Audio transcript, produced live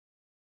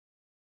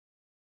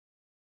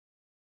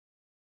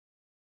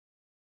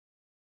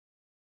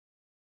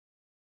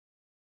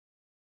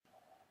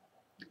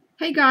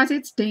Hey guys,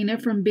 it's Dana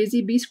from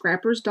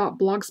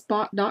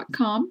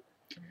busybscrappers.blogspot.com.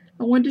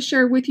 I wanted to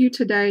share with you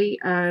today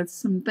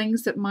some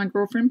things that my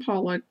girlfriend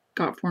Paula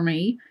got for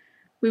me.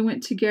 We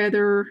went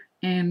together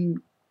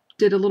and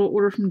did a little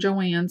order from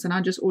Joann's, and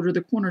I just ordered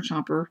the corner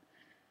chopper.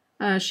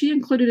 She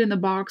included in the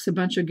box a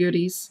bunch of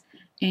goodies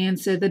and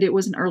said that it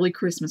was an early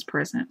Christmas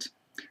present.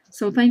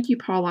 So thank you,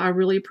 Paula. I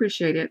really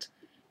appreciate it.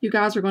 You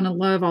guys are going to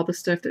love all the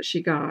stuff that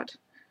she got.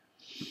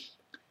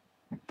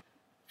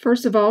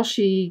 First of all,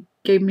 she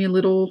gave me a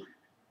little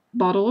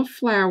bottle of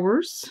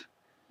flowers,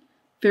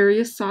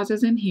 various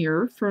sizes in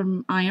here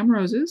from I Am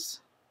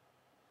Roses.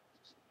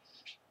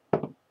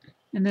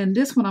 And then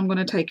this one I'm going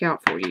to take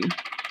out for you.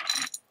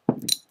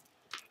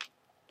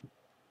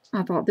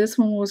 I thought this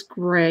one was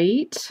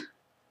great.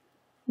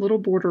 Little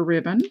border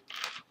ribbon.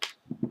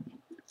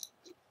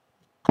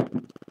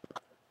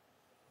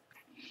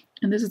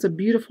 And this is a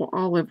beautiful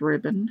olive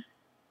ribbon.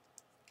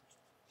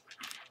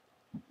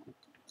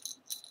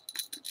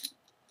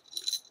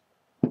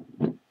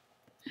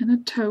 And a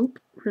taupe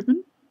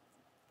ribbon.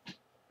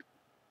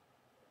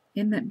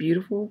 Isn't that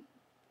beautiful?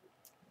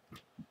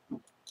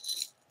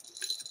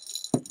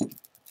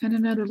 And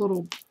another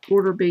little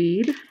border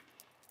bead.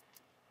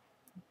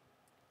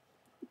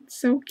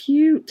 It's so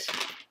cute.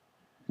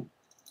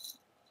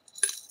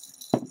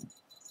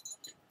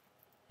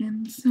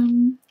 And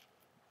some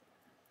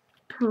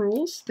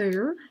pearls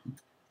there.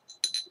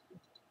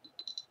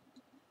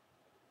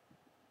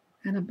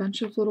 And a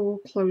bunch of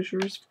little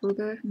closures for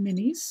the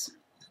minis.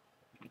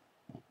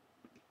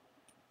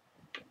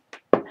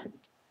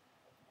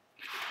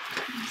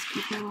 Let's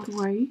get that out of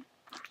the way.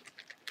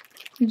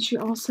 And she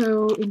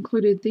also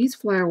included these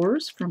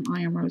flowers from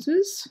I Am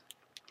Roses.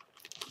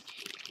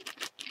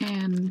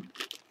 And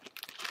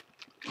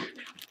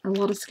a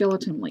lot of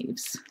skeleton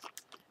leaves.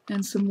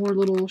 And some more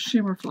little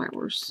shimmer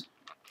flowers.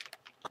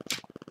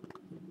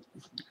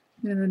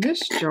 And in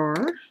this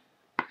jar,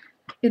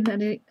 in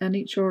that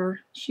neat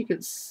jar, she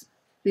gets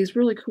these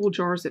really cool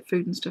jars that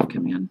food and stuff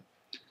come in.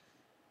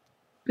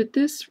 But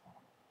this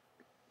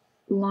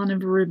line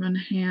of ribbon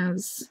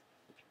has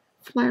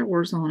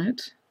flowers on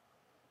it.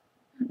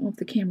 I don't know if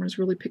the camera's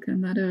really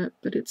picking that up,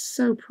 but it's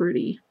so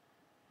pretty.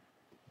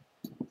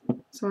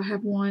 So I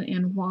have one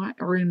in white,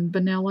 or in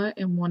vanilla,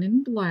 and one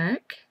in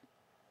black.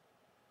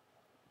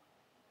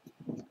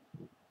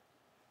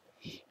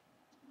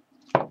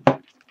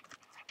 And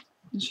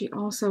she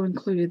also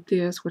included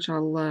this, which I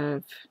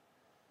love.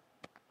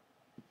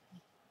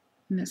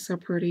 And it's so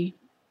pretty.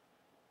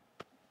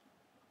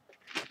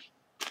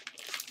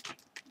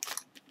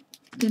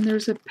 Then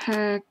there's a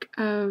pack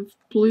of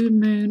Blue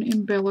Moon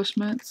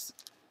embellishments.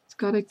 It's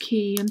got a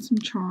key and some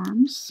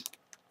charms.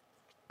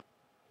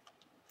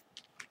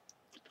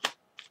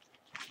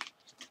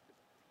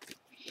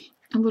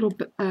 A little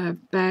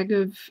bag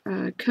of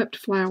cupped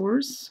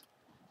flowers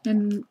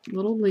and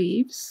little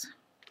leaves.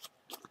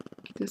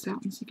 Get this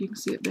out and see if you can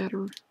see it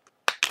better.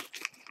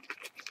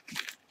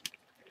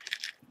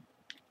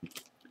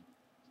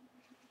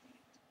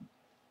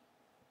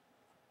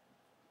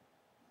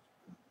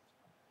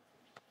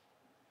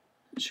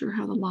 Not sure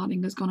how the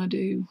lighting is going to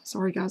do.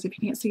 Sorry guys if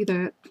you can't see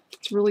that.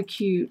 It's really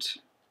cute.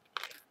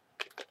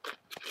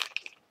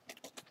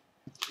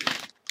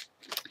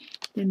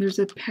 Then there's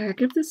a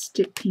pack of the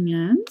stick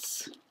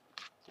pins.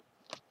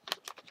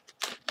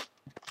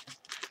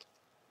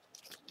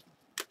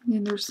 And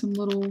then there's some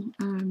little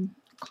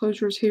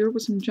closures here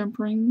with some jump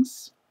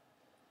rings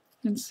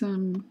and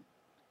some,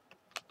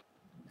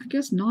 I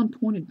guess,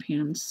 non-pointed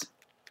pins.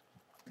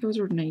 Those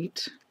are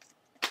neat.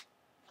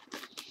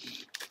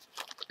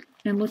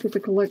 And look at the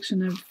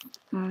collection of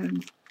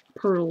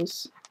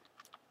pearls.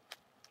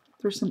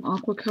 There's some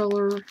aqua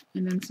color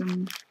and then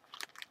some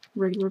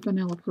regular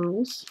vanilla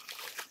pearls.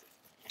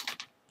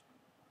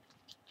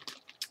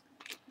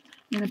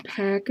 And a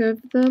pack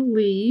of the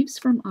leaves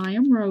from I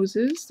Am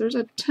Roses. There's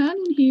a ton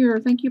in here.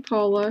 Thank you,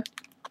 Paula.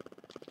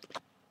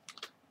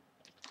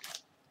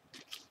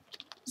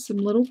 Some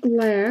little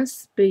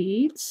glass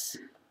beads.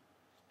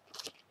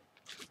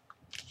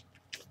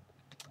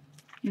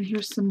 And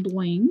here's some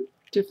bling.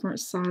 Different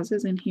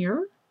sizes in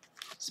here.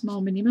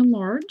 Small, medium, and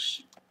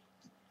large.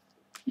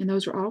 And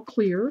those are all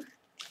clear.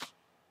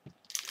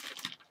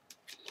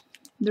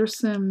 There's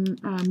some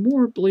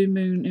more Blue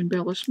Moon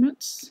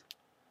embellishments.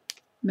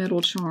 Metal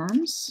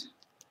charms.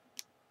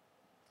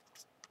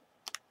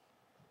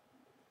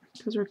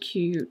 Those are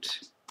cute.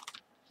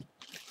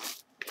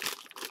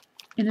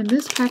 And in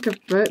this pack of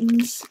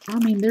buttons, I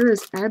mean, there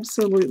is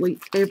absolutely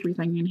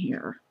everything in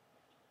here.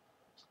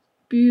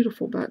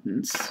 Beautiful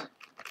buttons.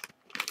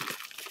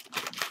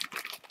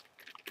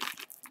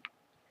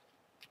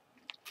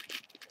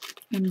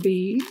 And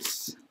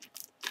beads.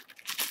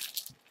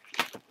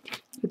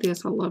 Look at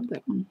this, I love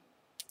that one.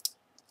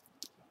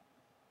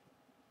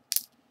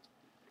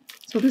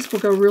 So this will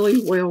go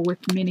really well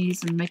with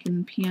minis and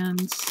making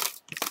pins.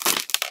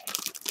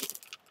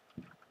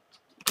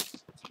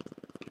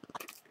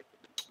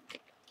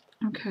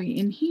 Okay,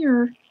 in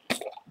here,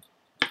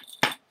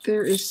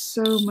 there is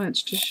so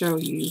much to show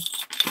you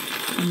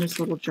in this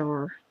little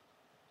jar.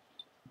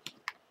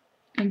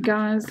 And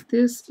guys,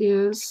 this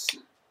is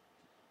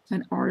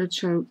an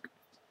artichoke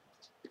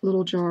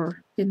little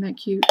jar. Isn't that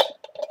cute?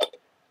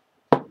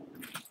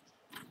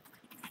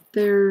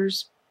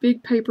 There's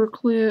big paper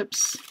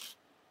clips.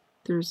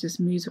 There's this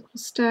musical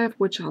staff,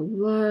 which I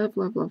love,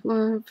 love, love,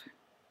 love.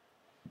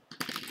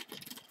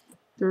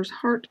 There's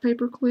heart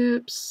paper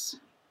clips.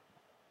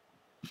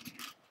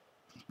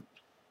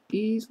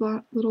 These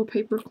little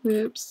paper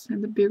clips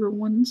and the bigger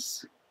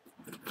ones.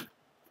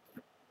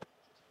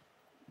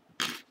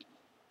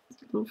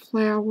 Little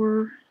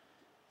flower.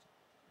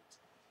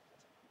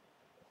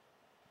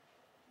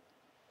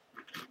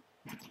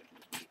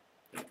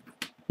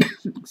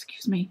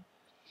 Excuse me.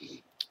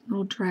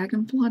 Little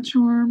dragonfly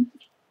charm.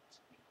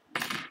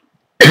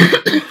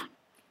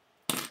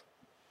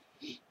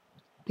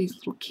 These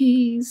little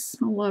keys.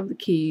 I love the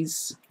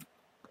keys.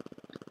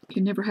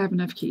 Can never have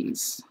enough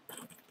keys.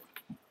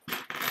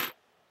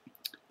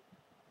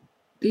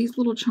 These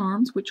little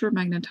charms, which are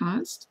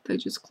magnetized, they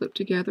just clip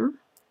together.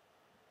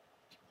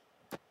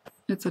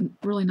 It's a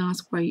really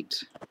nice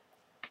weight.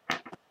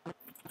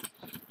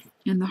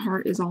 And the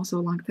heart is also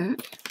like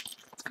that.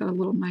 It's got a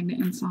little magnet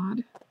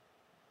inside.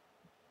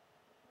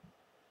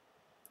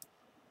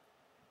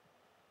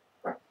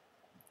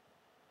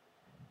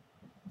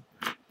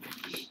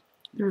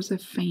 There's a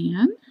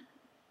fan.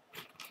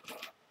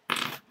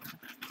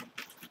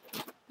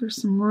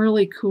 There's some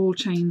really cool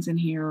chains in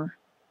here.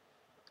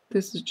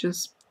 This is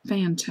just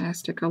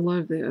fantastic. I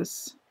love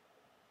this.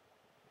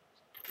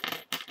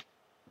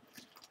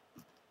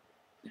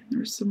 And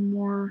there's some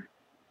more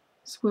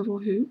swivel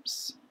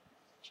hoops.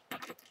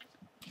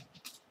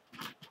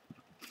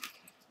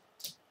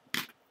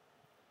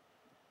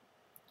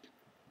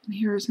 And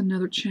here's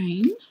another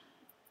chain.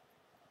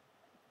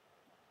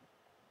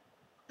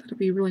 That'll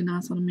be really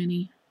nice on a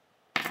mini.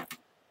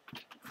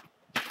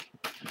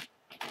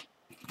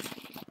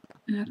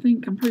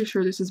 And I'm pretty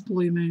sure this is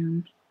Blue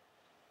Moon.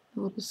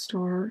 The little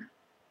star.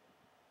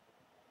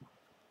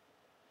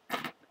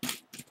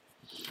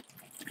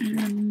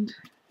 And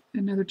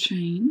another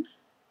chain.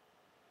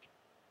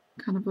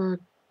 Kind of a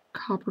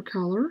copper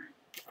color.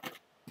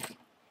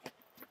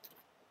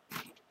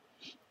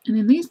 And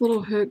then these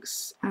little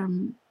hooks, I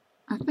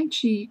think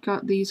she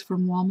got these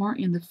from Walmart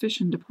in the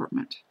fishing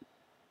department.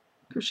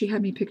 Because she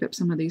had me pick up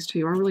some of these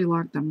too. I really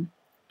like them.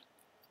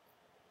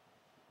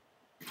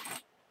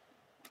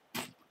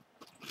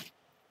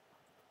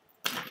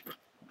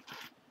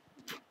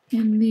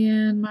 And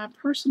then my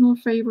personal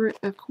favorite,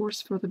 of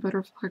course, for the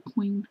Butterfly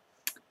Queen.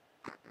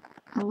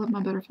 I love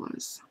my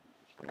butterflies.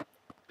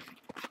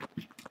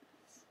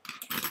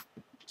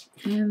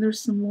 And there's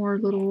some more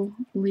little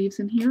leaves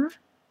in here.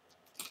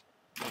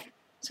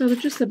 So they're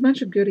just a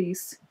bunch of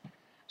goodies.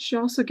 She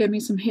also gave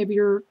me some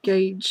heavier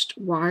gauged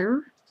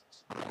wire.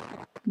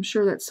 I'm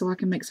sure that's so I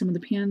can make some of the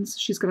pins.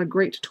 She's got a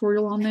great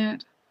tutorial on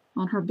that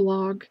on her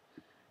blog.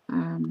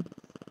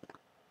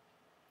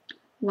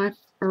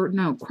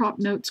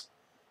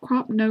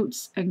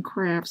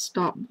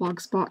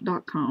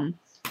 cropnotesandcrafts.blogspot.com.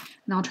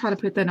 And I'll try to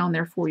put that on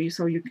there for you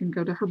so you can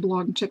go to her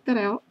blog and check that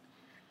out.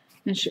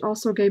 And she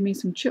also gave me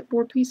some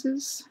chipboard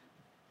pieces,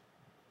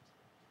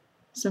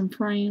 some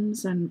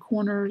frames and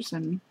corners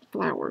and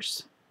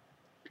flowers.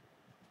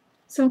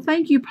 So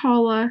thank you,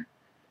 Paula.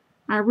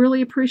 I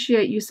really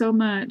appreciate you so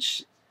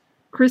much.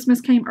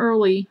 Christmas came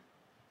early.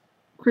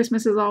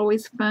 Christmas is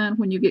always fun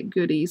when you get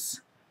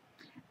goodies.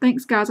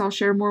 Thanks, guys. I'll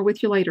share more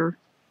with you later.